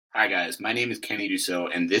Hi, guys. My name is Kenny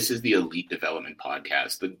Dussault, and this is the Elite Development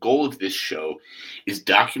Podcast. The goal of this show is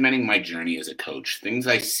documenting my journey as a coach, things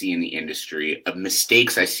I see in the industry,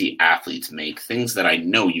 mistakes I see athletes make, things that I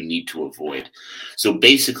know you need to avoid. So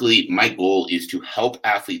basically, my goal is to help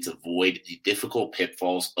athletes avoid the difficult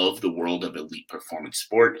pitfalls of the world of elite performance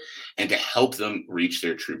sport and to help them reach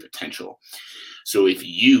their true potential. So if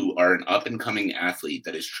you are an up-and-coming athlete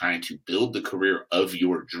that is trying to build the career of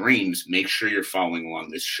your dreams, make sure you're following along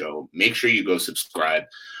this show. Make sure you go subscribe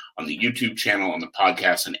on the YouTube channel, on the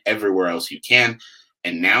podcast, and everywhere else you can.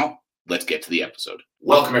 And now, let's get to the episode.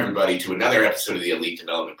 Welcome, everybody, to another episode of the Elite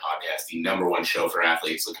Development Podcast, the number one show for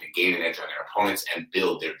athletes looking to gain an edge on their opponents and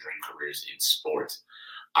build their dream careers in sports.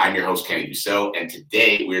 I'm your host, Kenny Dussault, and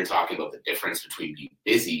today we're talking about the difference between being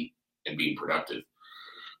busy and being productive.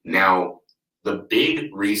 Now, the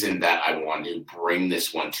big reason that I wanted to bring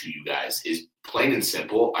this one to you guys is plain and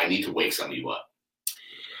simple. I need to wake some of you up.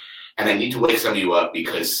 And I need to wake some of you up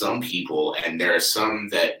because some people, and there are some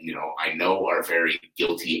that, I know are very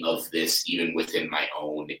guilty of this even within my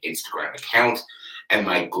own Instagram account. And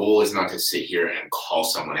my goal is not to sit here and call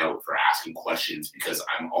someone out for asking questions because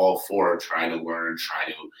I'm all for trying to learn,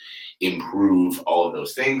 trying to improve all of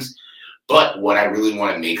those things. But what I really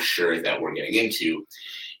want to make sure that we're getting into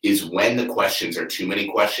is when the questions are too many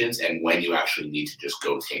questions and when you actually need to just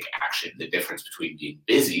go take action. The difference between being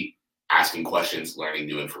busy, asking questions, learning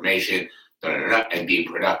new information, and being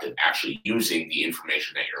productive, actually using the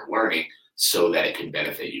information that you're learning so that it can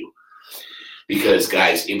benefit you. Because,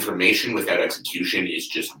 guys, information without execution is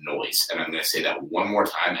just noise. And I'm going to say that one more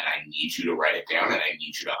time, and I need you to write it down, and I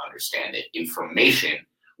need you to understand it. Information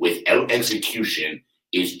without execution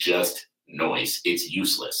is just noise. It's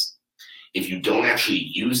useless. If you don't actually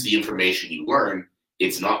use the information you learn,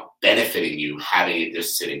 it's not benefiting you having it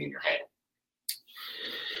just sitting in your head.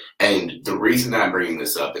 And the reason that I'm bringing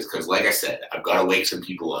this up is because, like I said, I've got to wake some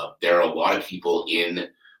people up. There are a lot of people in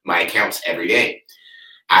my accounts every day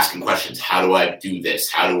asking questions. How do I do this?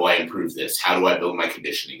 How do I improve this? How do I build my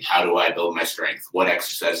conditioning? How do I build my strength? What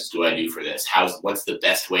exercises do I do for this? What's the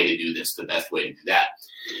best way to do this? The best way to do that?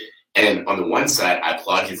 And on the one side, I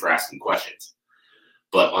applaud you for asking questions.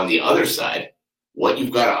 But on the other side, what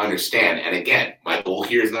you've got to understand, and again, my goal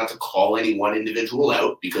here is not to call any one individual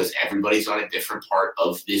out because everybody's on a different part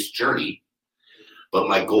of this journey. But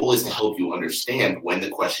my goal is to help you understand when the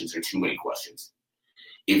questions are too many questions.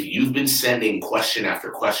 If you've been sending question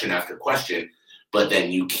after question after question, but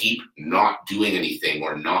then you keep not doing anything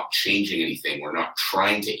or not changing anything or not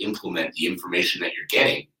trying to implement the information that you're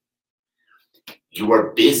getting, you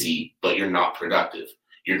are busy, but you're not productive.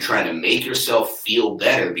 You're trying to make yourself feel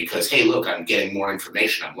better because, hey, look, I'm getting more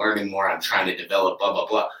information. I'm learning more. I'm trying to develop blah, blah,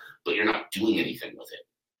 blah. But you're not doing anything with it.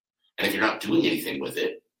 And if you're not doing anything with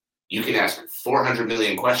it, you can ask 400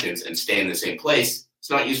 million questions and stay in the same place.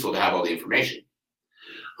 It's not useful to have all the information.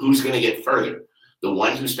 Who's going to get further? The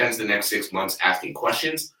one who spends the next 6 months asking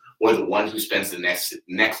questions or the one who spends the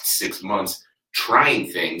next 6 months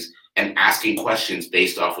trying things and asking questions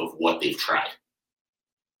based off of what they've tried?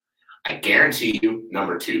 I guarantee you,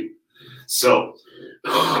 number two. So,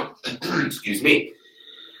 excuse me.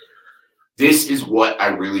 This is what I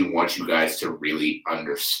really want you guys to really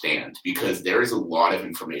understand because there is a lot of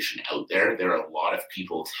information out there. There are a lot of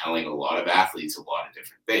people telling a lot of athletes a lot of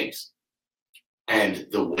different things. And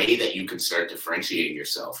the way that you can start differentiating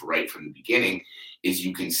yourself right from the beginning is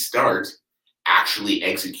you can start actually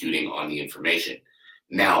executing on the information.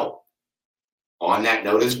 Now, on that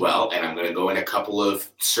note as well, and I'm going to go in a couple of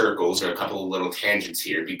circles or a couple of little tangents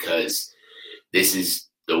here because this is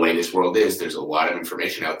the way this world is. There's a lot of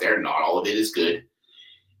information out there. Not all of it is good.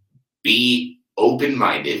 Be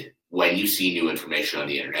open-minded when you see new information on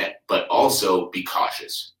the internet, but also be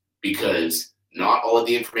cautious because not all of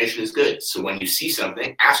the information is good. So when you see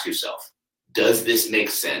something, ask yourself, does this make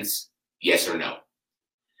sense? Yes or no?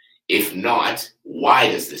 If not,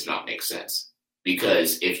 why does this not make sense?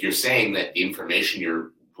 Because if you're saying that the information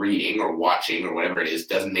you're reading or watching or whatever it is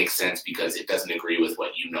doesn't make sense because it doesn't agree with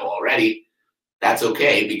what you know already, that's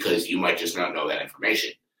okay because you might just not know that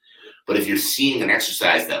information. But if you're seeing an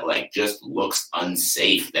exercise that just looks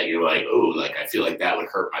unsafe, that you're like, oh, I feel like that would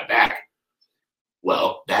hurt my back.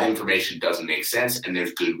 Well, that information doesn't make sense and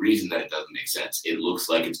there's good reason that it doesn't make sense. It looks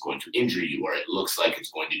like it's going to injure you or it looks like it's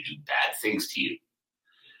going to do bad things to you.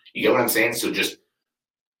 You get what I'm saying? So just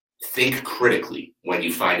think critically when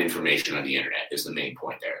you find information on the internet is the main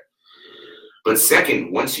point there. But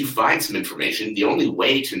second, once you find some information, the only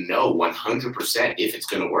way to know 100% if it's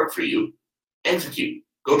going to work for you, execute.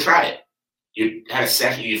 Go try it. You had a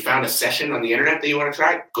session, you found a session on the internet that you want to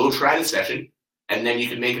try, go try the session, and then you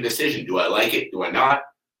can make a decision. Do I like it? Do I not?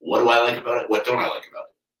 What do I like about it? What don't I like about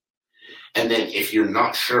it? And then if you're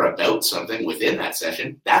not sure about something within that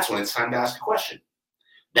session, that's when it's time to ask a question.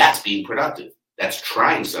 That's being productive. That's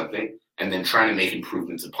trying something and then trying to make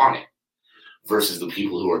improvements upon it. Versus the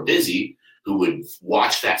people who are busy, who would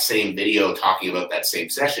watch that same video talking about that same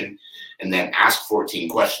session and then ask 14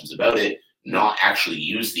 questions about it, not actually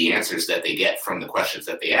use the answers that they get from the questions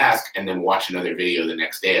that they ask, and then watch another video the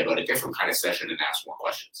next day about a different kind of session and ask more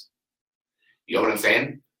questions. You know what I'm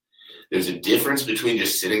saying? There's a difference between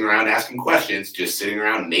just sitting around asking questions, just sitting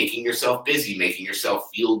around making yourself busy, making yourself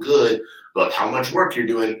feel good about how much work you're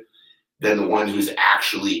doing, than the one who's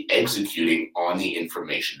actually executing on the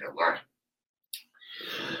information they're learning.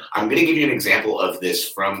 I'm going to give you an example of this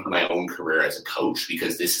from my own career as a coach,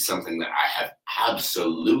 because this is something that I have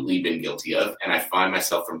absolutely been guilty of, and I find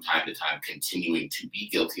myself from time to time continuing to be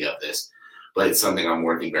guilty of this, but it's something I'm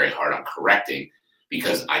working very hard on correcting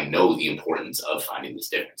because I know the importance of finding this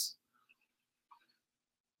difference.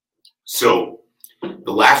 So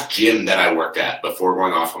the last gym that I worked at before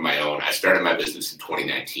going off on my own, I started my business in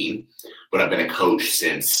 2019, but I've been a coach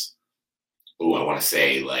since, I want to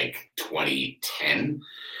say like 2010.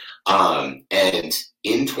 And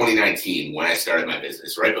in 2019, when I started my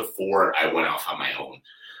business, right before I went off on my own,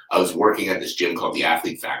 I was working at this gym called the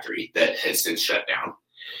Athlete Factory that has since shut down.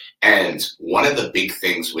 And one of the big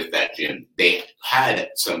things with that gym, they had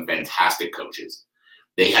some fantastic coaches.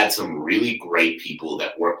 They had some really great people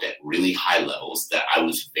that worked at really high levels that I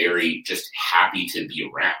was very just happy to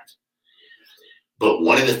be around. But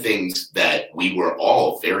one of the things that we were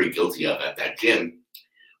all very guilty of at that gym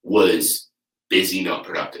was busy, not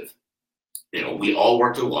productive. You know, we all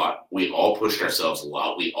worked a lot. We all pushed ourselves a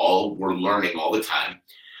lot. We all were learning all the time.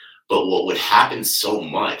 But what would happen so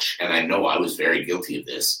much, and I know I was very guilty of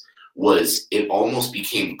this, was it almost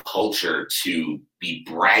became culture to be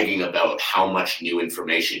bragging about how much new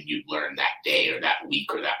information you'd learned that day or that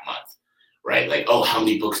week or that month, right? Like, oh, how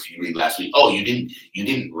many books did you read last week? Oh, you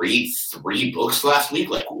didn't read 3 books last week?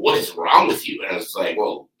 Like, what is wrong with you? And I was like,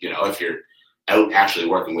 well, you know, if you're out actually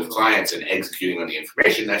working with clients and executing on the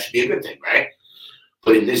information, that should be a good thing, right?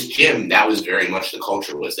 But in this gym, that was very much the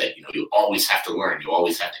culture, was that, you know, you always have to learn, you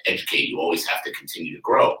always have to educate, you always have to continue to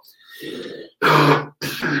grow.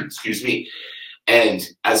 Excuse me. And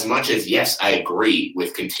as much as, yes, I agree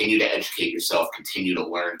with continue to educate yourself, continue to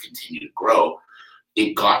learn, continue to grow,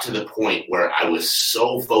 it got to the point where I was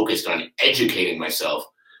so focused on educating myself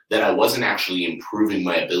that I wasn't actually improving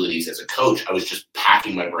my abilities as a coach. I was just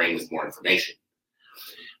packing my brain with more information.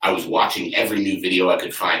 I was watching every new video I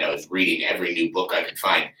could find. I was reading every new book I could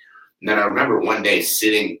find. And then I remember one day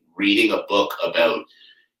sitting, reading a book about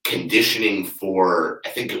conditioning for, I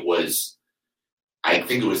think it was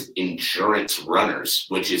endurance runners,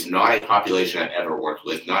 which is not a population I've ever worked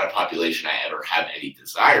with, not a population I ever have any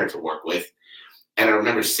desire to work with. And I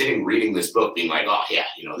remember sitting, reading this book, being like, oh yeah,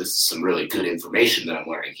 you know, this is some really good information that I'm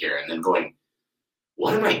learning here. And then going,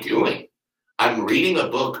 what am I doing? I'm reading a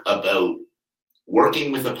book about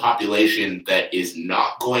working with a population that is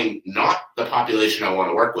not the population I want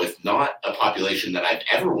to work with, not a population that I've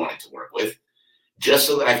ever wanted to work with, just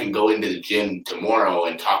so that I can go into the gym tomorrow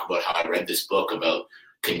and talk about how I read this book about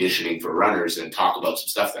conditioning for runners and talk about some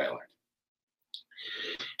stuff that I learned.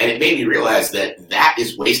 And it made me realize that that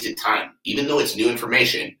is wasted time. Even though it's new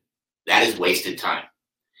information, that is wasted time.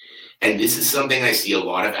 And this is something I see a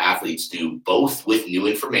lot of athletes do, both with new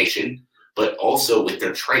information, but also with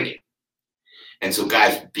their training. And so,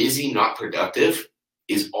 guys, busy, not productive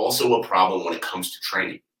is also a problem when it comes to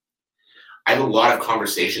training. I have a lot of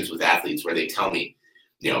conversations with athletes where they tell me,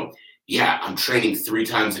 you know, yeah, I'm training 3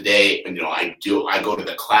 times a day, and you know, I go to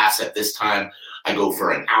the class at this time, I go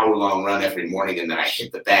for an hour-long run every morning, and then I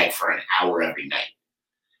hit the bag for an hour every night.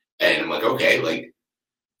 And I'm like, okay, like,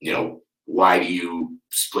 you know, why do you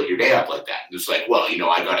split your day up like that? And it's like, well, you know,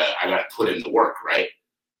 I gotta put in the work, right?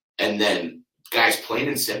 And then, guys, plain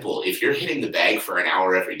and simple, if you're hitting the bag for an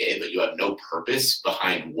hour every day, but you have no purpose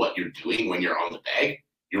behind what you're doing when you're on the bag,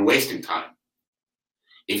 you're wasting time.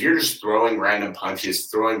 If you're just throwing random punches,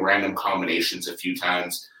 throwing random combinations a few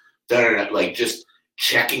times, like just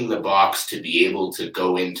checking the box to be able to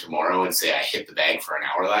go in tomorrow and say, I hit the bag for an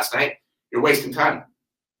hour last night, you're wasting time.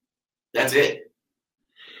 That's it.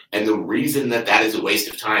 And the reason that that is a waste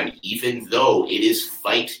of time, even though it is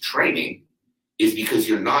fight training, is because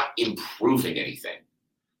you're not improving anything.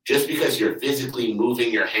 Just because you're physically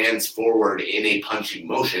moving your hands forward in a punching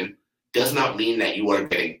motion does not mean that you are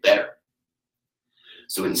getting better.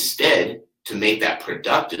 So instead, to make that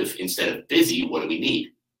productive instead of busy, what do we need?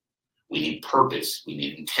 We need purpose. We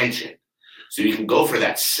need intention. So you can go for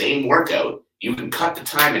that same workout. You can cut the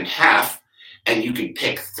time in half And you can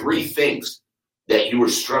pick 3 things that you were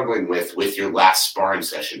struggling with your last sparring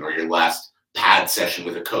session or your last pad session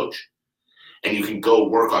with a coach. And you can go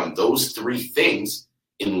work on those 3 things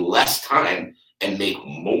in less time and make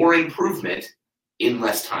more improvement in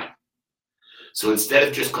less time. So instead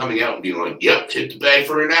of just coming out and being like, yep, hit the bag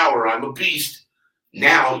for an hour, I'm a beast.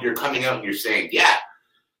 Now you're coming out and you're saying, yeah,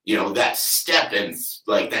 that step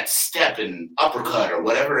and uppercut or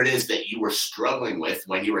whatever it is that you were struggling with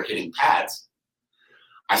when you were hitting pads.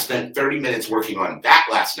 I spent 30 minutes working on that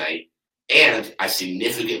last night, and I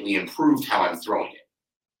significantly improved how I'm throwing it.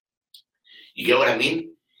 You get what I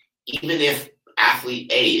mean? Even if athlete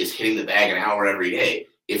A is hitting the bag an hour every day,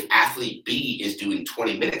 if athlete B is doing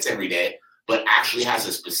 20 minutes every day, but actually has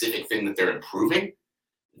a specific thing that they're improving,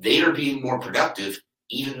 they are being more productive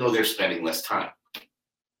even though they're spending less time.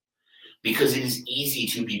 Because it is easy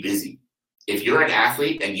to be busy. If you're an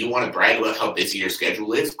athlete and you want to brag about how busy your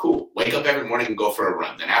schedule is, cool. Wake up every morning and go for a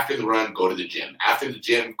run. Then after the run, go to the gym. After the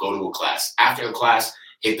gym, go to a class. After the class,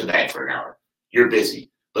 hit the bag for an hour. You're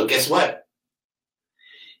busy. But guess what?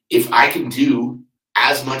 If I can do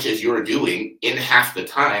as much as you're doing in half the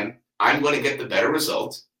time, I'm going to get the better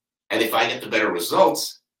results. And if I get the better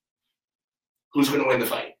results, who's going to win the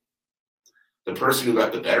fight? The person who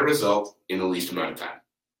got the better result in the least amount of time.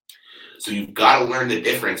 So you've got to learn the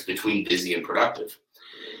difference between busy and productive.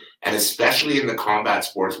 And especially in the combat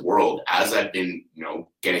sports world, as I've been,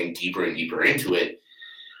 getting deeper and deeper into it,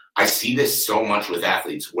 I see this so much with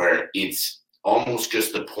athletes where it's almost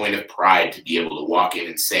just the point of pride to be able to walk in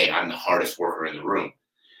and say, I'm the hardest worker in the room.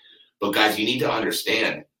 But guys, you need to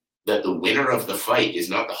understand that the winner of the fight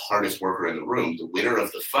is not the hardest worker in the room. The winner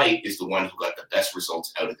of the fight is the one who got the best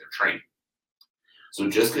results out of their training. So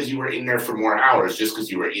just because you were in there for more hours, just because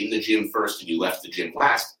you were in the gym first and you left the gym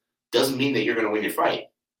last, doesn't mean that you're going to win your fight.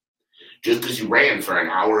 Just because you ran for an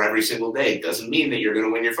hour every single day doesn't mean that you're going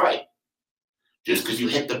to win your fight. Just because you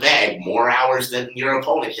hit the bag more hours than your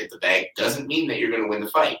opponent hit the bag doesn't mean that you're going to win the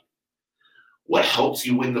fight. What helps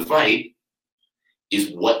you win the fight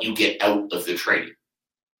is what you get out of the training.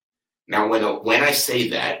 Now, when I say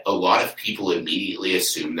that, a lot of people immediately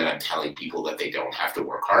assume that I'm telling people that they don't have to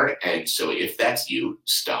work hard. And so if that's you,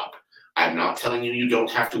 stop. I'm not telling you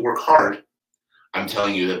don't have to work hard. I'm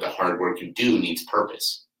telling you that the hard work you do needs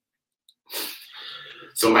purpose.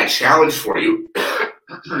 So my challenge for you,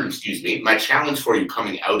 my challenge for you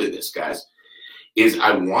coming out of this, guys, is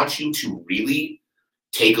I want you to really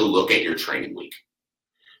take a look at your training week.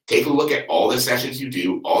 Take a look at all the sessions you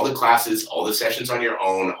do, all the classes, all the sessions on your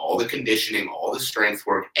own, all the conditioning, all the strength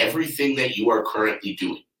work, everything that you are currently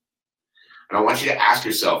doing. And I want you to ask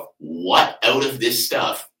yourself, what out of this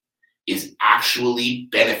stuff is actually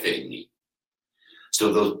benefiting me?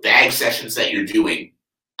 So those bag sessions that you're doing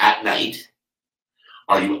at night,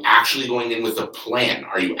 are you actually going in with a plan?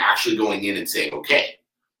 Are you actually going in and saying, okay,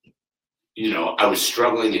 I was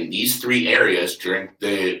struggling in these 3 areas during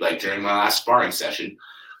my last sparring session.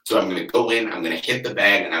 So I'm going to go in, I'm going to hit the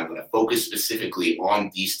bag, and I'm going to focus specifically on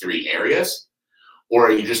these 3 areas? Or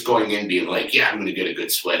are you just going in being like, yeah, I'm going to get a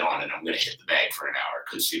good sweat on and I'm going to hit the bag for an hour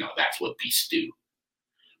because, that's what beasts do.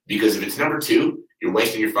 Because if it's number 2, you're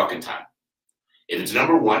wasting your fucking time. If it's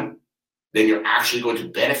number 1, then you're actually going to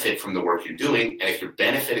benefit from the work you're doing. And if you're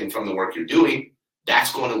benefiting from the work you're doing,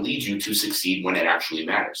 that's going to lead you to succeed when it actually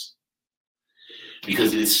matters.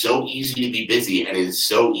 Because it is so easy to be busy and it is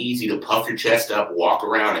so easy to puff your chest up, walk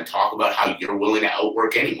around and talk about how you're willing to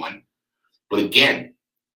outwork anyone. But again,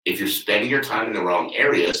 if you're spending your time in the wrong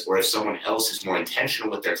areas, or if someone else is more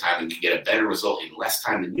intentional with their time and can get a better result in less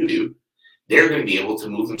time than you do, they're going to be able to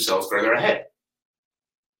move themselves further ahead.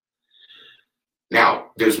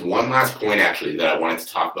 Now, there's one last point actually that I wanted to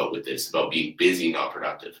talk about with this, about being busy, not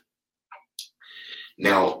productive.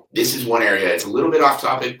 Now, this is one area, it's a little bit off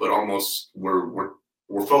topic, but almost we're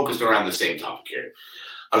focused around the same topic here.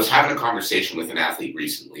 I was having a conversation with an athlete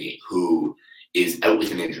recently who is out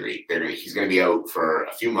with an injury. He's going to be out for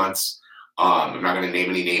a few months. I'm not going to name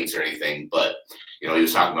any names or anything, but he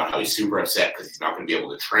was talking about how he's super upset because he's not going to be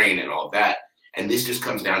able to train and all of that. And this just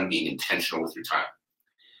comes down to being intentional with your time.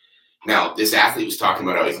 Now, this athlete was talking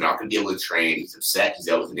about how he's not going to be able to train. He's upset. He's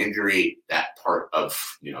out with an injury. That part of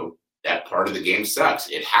the game sucks.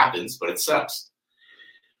 It happens, but it sucks.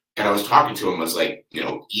 And I was talking to him, I was like,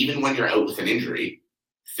 even when you're out with an injury,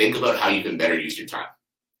 think about how you can better use your time.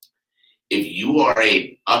 If you are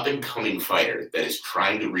a up-and-coming fighter that is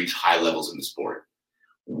trying to reach high levels in the sport,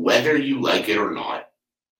 whether you like it or not,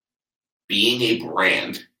 being a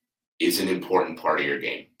brand is an important part of your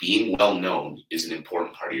game. Being well-known is an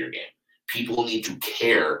important part of your game. People need to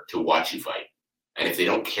care to watch you fight. And if they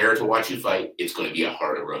don't care to watch you fight, it's going to be a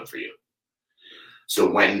harder road for you. So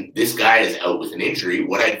when this guy is out with an injury,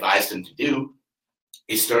 what I advised him to do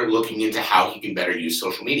is start looking into how he can better use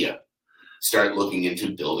social media. Start looking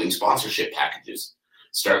into building sponsorship packages.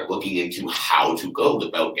 Start looking into how to go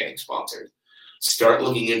about getting sponsored. Start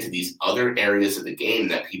looking into these other areas of the game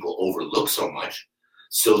that people overlook so much,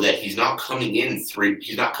 so that he's not coming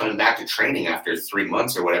back to training after 3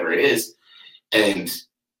 months or whatever it is, and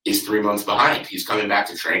is 3 months behind. He's coming back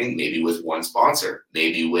to training maybe with one sponsor,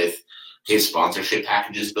 maybe with his sponsorship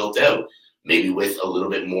packages built out, maybe with a little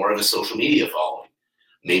bit more of a social media following,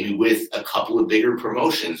 maybe with a couple of bigger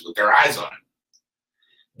promotions with their eyes on him.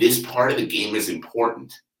 This part of the game is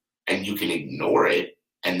important, and you can ignore it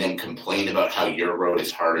and then complain about how your road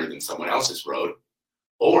is harder than someone else's road,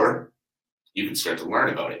 or you can start to learn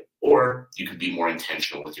about it, or you can be more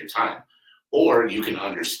intentional with your time, or you can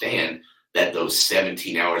understand that those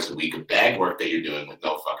 17 hours a week of bag work that you're doing with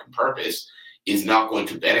no fucking purpose is not going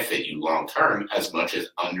to benefit you long term as much as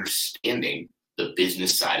understanding the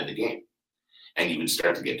business side of the game. And you can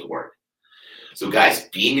start to get to work. So guys,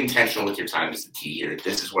 being intentional with your time is the key here.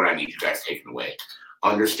 This is what I need you guys taken away.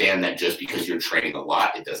 Understand that just because you're training a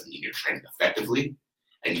lot, it doesn't mean you're training effectively.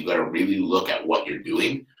 And you've got to really look at what you're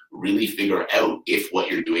doing, really figure out if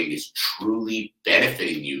what you're doing is truly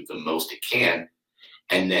benefiting you the most it can,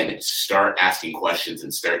 and then start asking questions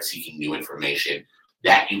and start seeking new information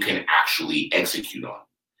that you can actually execute on.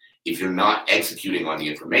 If you're not executing on the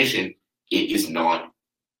information, it is not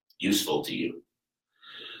useful to you.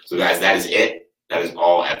 So guys, that is it. That is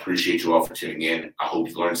all. I appreciate you all for tuning in. I hope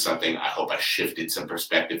you learned something. I hope I shifted some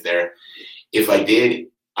perspective there. If I did,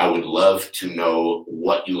 I would love to know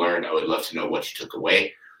what you learned. I would love to know what you took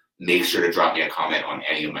away. Make sure to drop me a comment on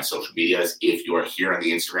any of my social medias. If you're here on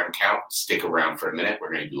the Instagram account, stick around for a minute.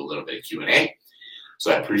 We're going to do a little bit of Q&A.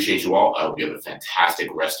 So I appreciate you all. I hope you have a fantastic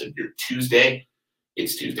rest of your Tuesday.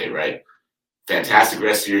 It's Tuesday, right? Fantastic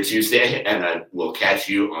rest of your Tuesday, and I will catch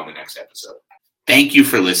you on the next episode. Thank you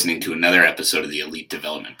for listening to another episode of the Elite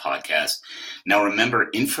Development Podcast. Now remember,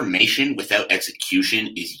 information without execution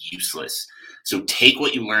is useless. So take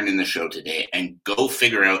what you learned in the show today and go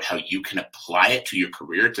figure out how you can apply it to your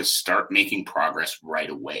career to start making progress right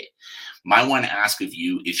away. My one ask of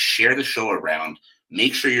you is share the show around.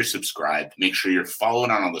 Make sure you're subscribed. Make sure you're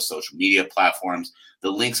following on all the social media platforms. The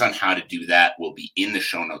links on how to do that will be in the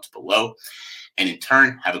show notes below. And in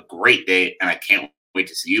turn, have a great day, and I can't wait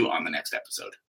to see you on the next episode.